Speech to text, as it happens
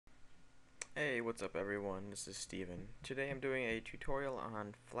Hey, what's up everyone? This is Steven. Today I'm doing a tutorial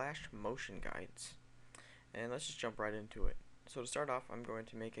on FlashMotionGuides. And let's just jump right into it. So to start off, I'm going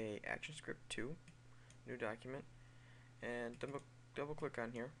to make a ActionScript 2, new document, and double click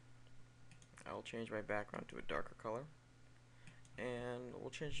on here. I'll change my background to a darker color, and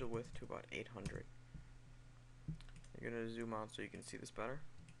we'll change the width to about 800. You're going to zoom out so you can see this better.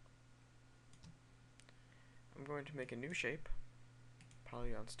 I'm going to make a new shape,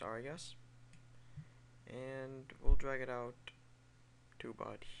 polygon star I guess. And we'll drag it out to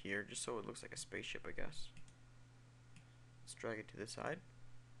about here, just so it looks like a spaceship, I guess. Let's drag it to the side.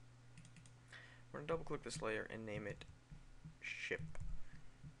 We're going to double click this layer and name it ship.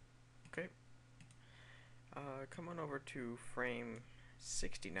 Okay. Come on over to frame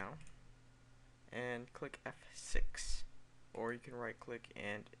 60 now and click F6, or you can right click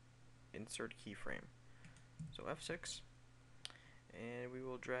and insert keyframe. So F6, and we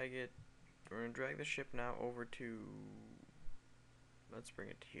will drag it. We're going to drag the ship now over to, let's bring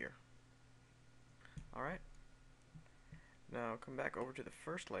it to here. Alright. Now come back over to the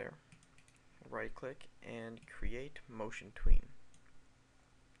first layer, right click, and create motion tween.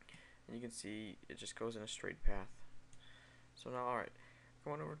 And you can see it just goes in a straight path. So now, alright,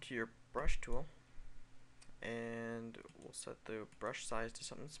 go on over to your brush tool, and we'll set the brush size to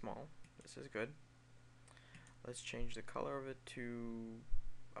something small. This is good. Let's change the color of it to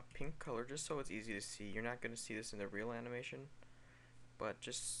a pink color, just so it's easy to see. You're not going to see this in the real animation, but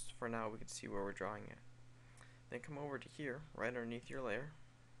just for now we can see where we're drawing it. Then come over to here, right underneath your layer,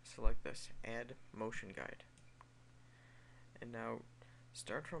 select this, add motion guide. And now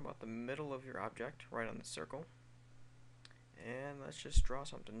start from about the middle of your object, right on the circle, and let's just draw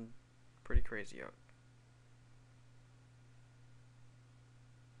something pretty crazy out.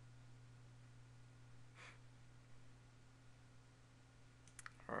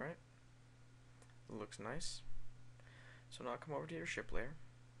 Alright, looks nice. So now come over to your ship layer,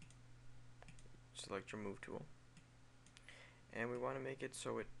 select your move tool, and we want to make it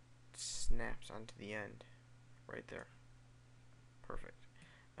so it snaps onto the end, right there. Perfect.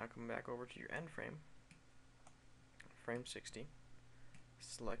 Now come back over to your end frame, frame 60,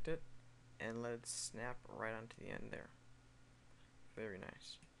 select it, and let it snap right onto the end there. Very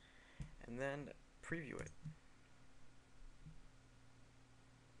nice. And then preview it.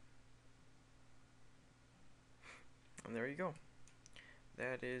 And there you go.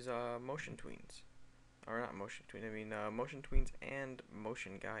 That is motion tweens. Or not motion tween, I mean motion tweens and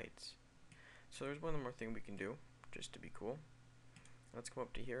motion guides. So there's one more thing we can do, just to be cool. Let's come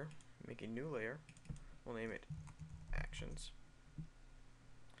up to here, make a new layer. We'll name it actions.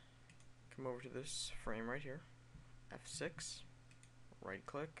 Come over to this frame right here, F6, right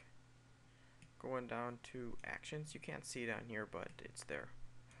click, going down to actions. You can't see it on here, but it's there.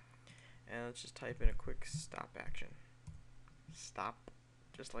 And let's just type in a quick stop action. Stop,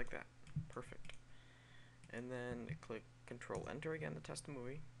 just like that. Perfect. And then click Control Enter again to test the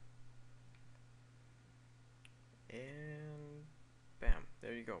movie. And bam,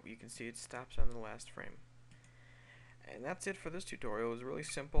 there you go. You can see it stops on the last frame. And that's it for this tutorial. It was really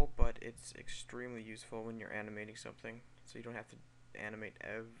simple, but it's extremely useful when you're animating something. So you don't have to animate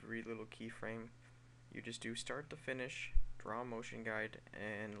every little keyframe. You just do start to finish, draw a motion guide,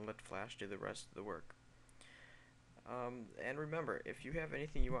 and let Flash do the rest of the work. And remember, if you have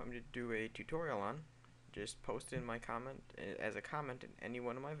anything you want me to do a tutorial on, just post it in my comment as a comment in any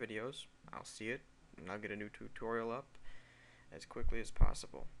one of my videos. I'll see it, and I'll get a new tutorial up as quickly as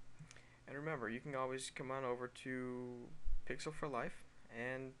possible. And remember, you can always come on over to Pixel for Life,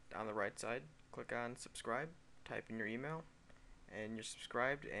 and on the right side, click on subscribe, type in your email, and you're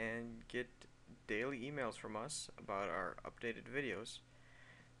subscribed and get daily emails from us about our updated videos.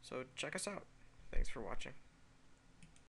 So check us out. Thanks for watching.